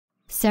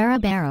Sarah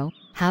Barrow,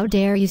 how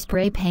dare you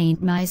spray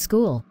paint my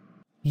school?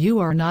 You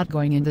are not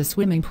going in the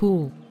swimming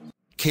pool.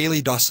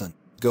 Kaylee Dawson,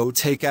 go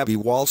take Abby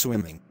Wall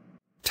swimming.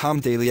 Tom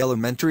Daly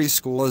Elementary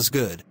School is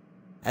good.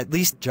 At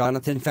least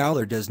Jonathan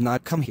Fowler does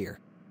not come here.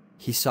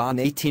 He saw an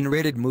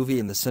 18-rated movie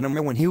in the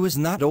cinema when he was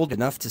not old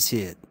enough to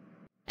see it.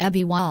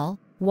 Abby Wall,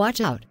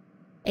 watch out.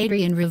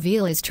 Adrian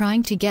Reavill is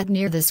trying to get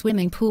near the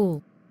swimming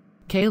pool.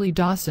 Kaylee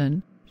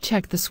Dawson,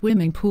 check the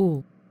swimming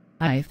pool.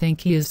 I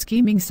think he is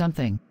scheming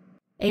something.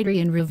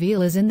 Adrian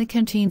Reavill is in the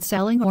canteen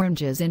selling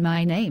oranges in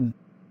my name.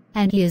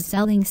 And he is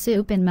selling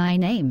soup in my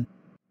name.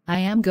 I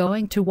am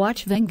going to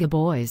watch Venga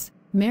Boys.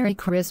 Merry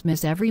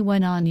Christmas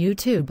everyone on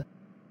YouTube.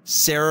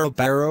 Sarah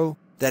Barrow,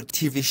 that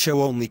TV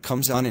show only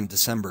comes on in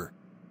December.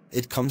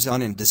 It comes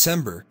on in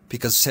December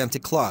because Santa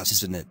Claus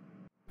is in it.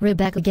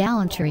 Rebecca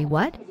Gallantry,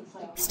 what?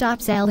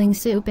 Stop selling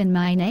soup in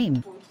my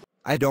name.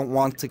 I don't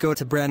want to go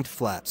to Brand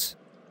Flats.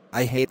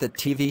 I hate that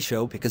TV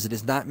show because it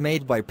is not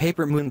made by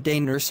Paper Moon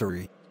Day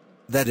Nursery.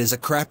 That is a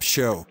crap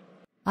show.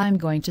 I'm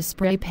going to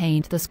spray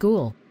paint the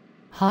school.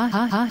 Ha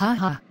ha ha ha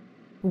ha.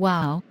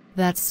 Wow,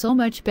 that's so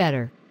much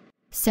better.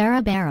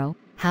 Sarah Barrow,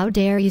 how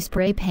dare you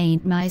spray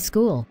paint my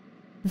school?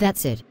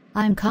 That's it,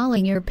 I'm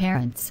calling your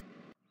parents.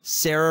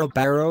 Sarah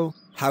Barrow,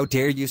 how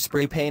dare you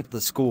spray paint the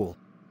school?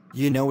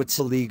 You know it's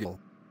illegal.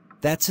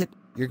 That's it,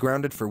 you're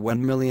grounded for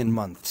 1 million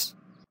months.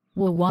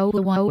 Whoa whoa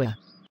whoa whoa.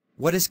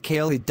 What is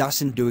Kaylee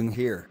Dawson doing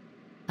here?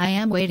 I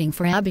am waiting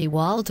for Abby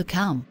Wall to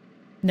come.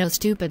 No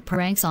stupid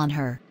pranks on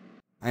her.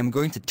 I'm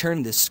going to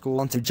turn this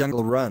school into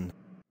Jungle Run.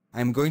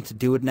 I'm going to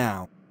do it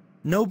now.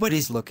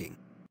 Nobody's looking.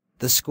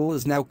 The school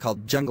is now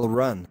called Jungle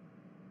Run.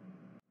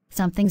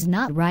 Something's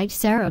not right,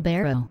 Sarah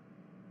Barrow.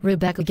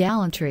 Rebecca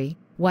Gallantry,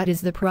 what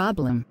is the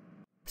problem?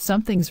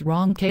 Something's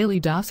wrong,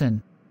 Kaylee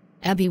Dawson.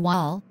 Abby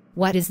Wall,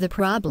 what is the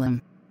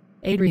problem?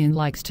 Adrian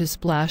likes to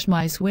splash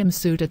my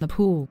swimsuit at the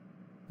pool.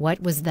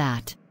 What was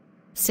that?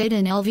 Sid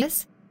and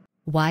Elvis?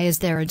 Why is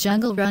there a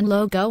Jungle Run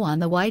logo on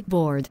the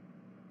whiteboard?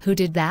 Who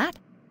did that?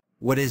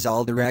 What is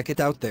all the racket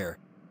out there?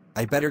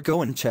 I better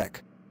go and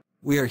check.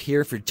 We are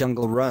here for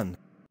Jungle Run.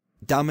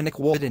 Dominic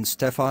Wood and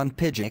Stefan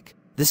Pidgick,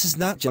 this is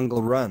not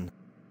Jungle Run.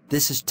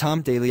 This is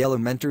Tom Daly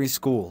Elementary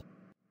School.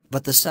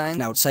 But the sign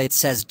outside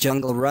says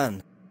Jungle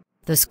Run.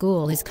 The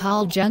school is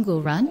called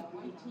Jungle Run?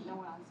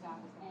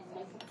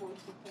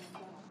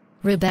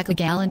 Rebecca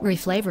Gallantry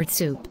flavored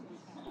soup.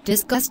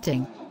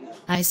 Disgusting.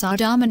 I saw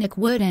Dominic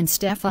Wood and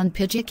Stefan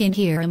Pidgick in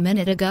here a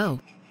minute ago.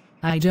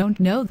 I don't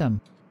know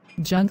them.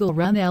 Jungle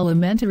Run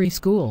Elementary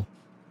School.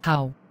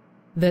 How?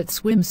 That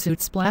swimsuit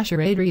splasher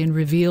Adrian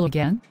Reavill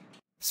again?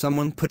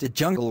 Someone put a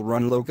Jungle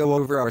Run logo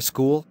over our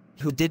school.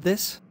 Who did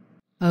this?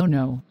 Oh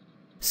no.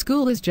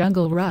 School is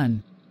Jungle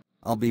Run.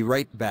 I'll be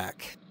right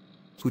back.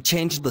 Who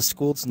changed the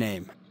school's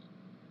name?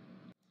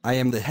 I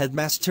am the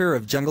headmaster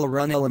of Jungle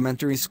Run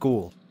Elementary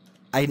School.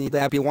 I need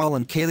Abby Wall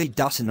and Kaylee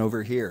Dawson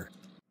over here.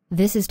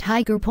 This is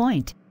Tiger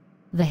Point.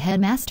 The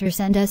headmaster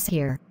sent us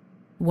here.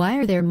 Why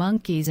are there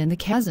monkeys in the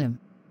chasm?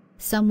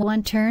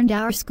 Someone turned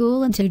our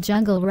school into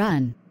Jungle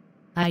Run.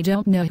 I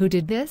don't know who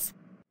did this.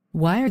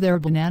 Why are there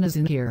bananas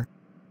in here?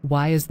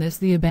 Why is this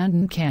the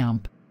abandoned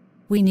camp?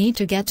 We need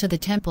to get to the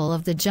Temple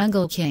of the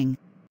Jungle King.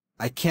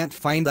 I can't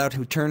find out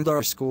who turned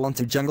our school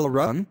into Jungle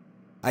Run.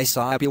 I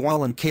saw Abby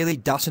Wall and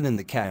Kaylee Dawson in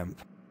the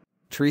camp.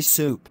 Tree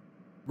soup.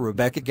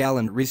 Rebecca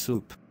Gallantry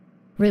soup.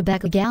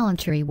 Rebecca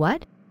Gallantry,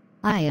 what?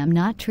 I am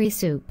not Tree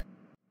Soup.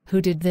 Who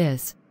did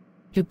this?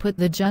 Who put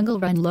the Jungle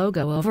Run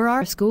logo over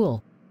our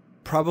school?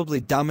 Probably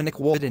Dominic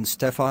Wood and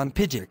Stefan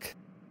Pidgick.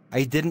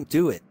 I didn't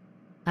do it.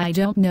 I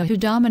don't know who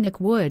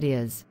Dominic Wood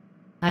is.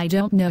 I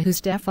don't know who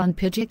Stefan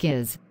Pidgick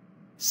is.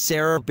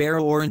 Sarah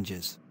Barrow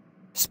oranges.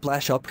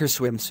 Splash up her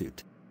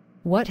swimsuit.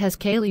 What has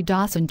Kaylee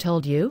Dawson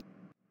told you?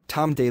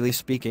 Tom Daly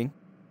speaking.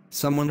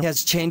 Someone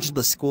has changed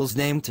the school's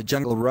name to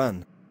Jungle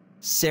Run.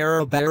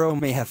 Sarah Barrow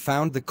may have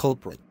found the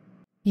culprit.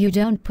 You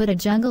don't put a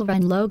Jungle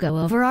Run logo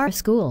over our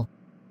school.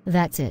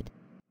 That's it.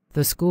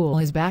 The school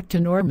is back to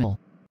normal.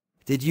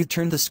 Did you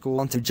turn the school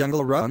into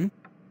Jungle Run?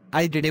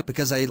 I did it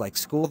because I like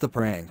School the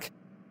Prank.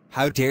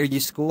 How dare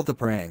you School the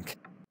Prank?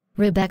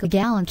 Rebecca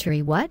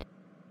Gallantry, what?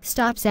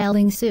 Stop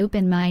selling soup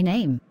in my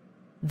name.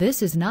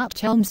 This is not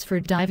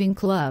Chelmsford Diving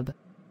Club.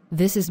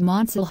 This is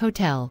Monsell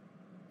Hotel.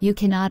 You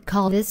cannot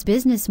call this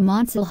business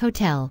Monsell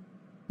Hotel.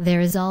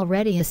 There is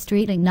already a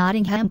street in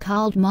Nottingham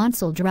called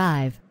Monsell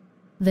Drive.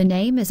 The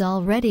name is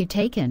already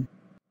taken.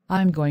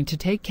 I'm going to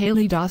take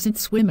Kaylee Dawson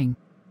swimming.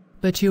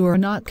 But you are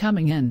not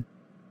coming in.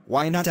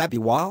 Why not Abby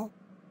Wall?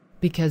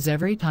 Because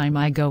every time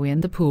I go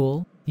in the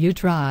pool, you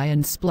try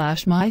and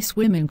splash my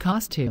swimming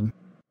costume.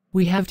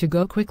 We have to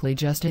go quickly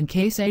just in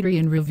case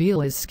Adrian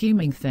Reavill is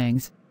scheming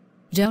things.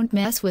 Don't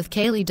mess with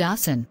Kaylee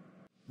Dawson.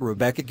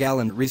 Rebecca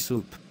Gallantry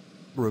soup.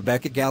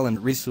 Rebecca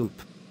Gallantry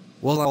soup.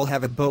 Well, I'll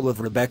have a bowl of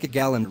Rebecca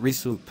Gallantry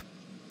soup.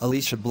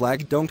 Alicia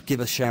Black, don't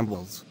give a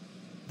shambles.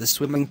 The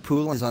swimming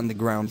pool is on the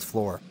ground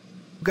floor.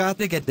 Got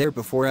to get there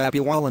before Abby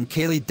Wall and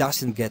Kaylee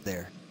Dawson get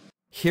there.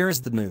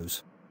 Here's the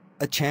news.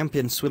 A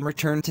champion swimmer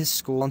turned his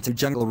school into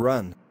Jungle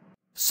Run.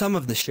 Some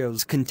of the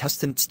show's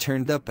contestants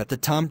turned up at the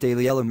Tom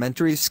Daly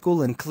Elementary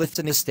School in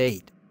Clifton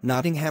Estate,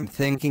 Nottingham,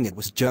 thinking it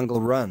was Jungle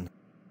Run.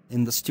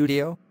 In the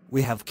studio,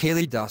 we have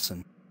Kaylee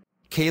Dawson.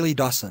 Kaylee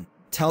Dawson,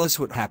 tell us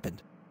what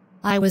happened.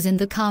 I was in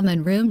the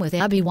common room with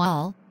Abby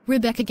Wall,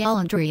 Rebecca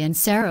Gallantry and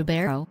Sarah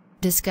Barrow,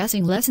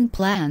 discussing lesson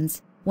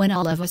plans, when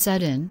all of a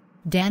sudden,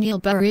 Daniel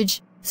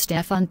Burridge,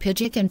 Stefan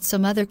Pidgick and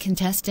some other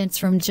contestants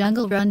from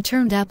Jungle Run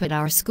turned up at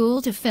our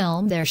school to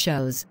film their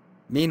shows.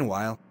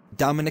 Meanwhile,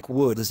 Dominic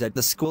Wood is at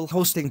the school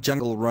hosting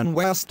Jungle Run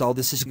whilst all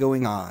this is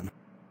going on.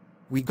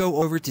 We go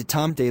over to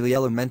Tom Daly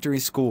Elementary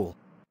School.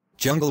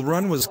 Jungle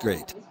Run was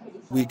great.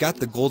 We got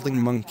the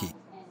golden monkey.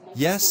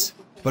 Yes,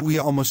 but we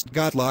almost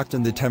got locked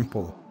in the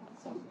temple.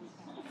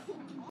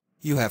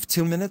 You have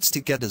 2 minutes to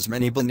get as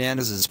many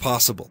bananas as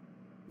possible.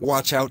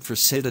 Watch out for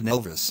Sid and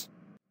Elvis.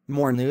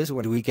 More news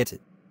when we get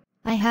it.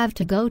 I have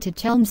to go to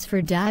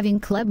Chelmsford Diving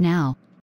Club now.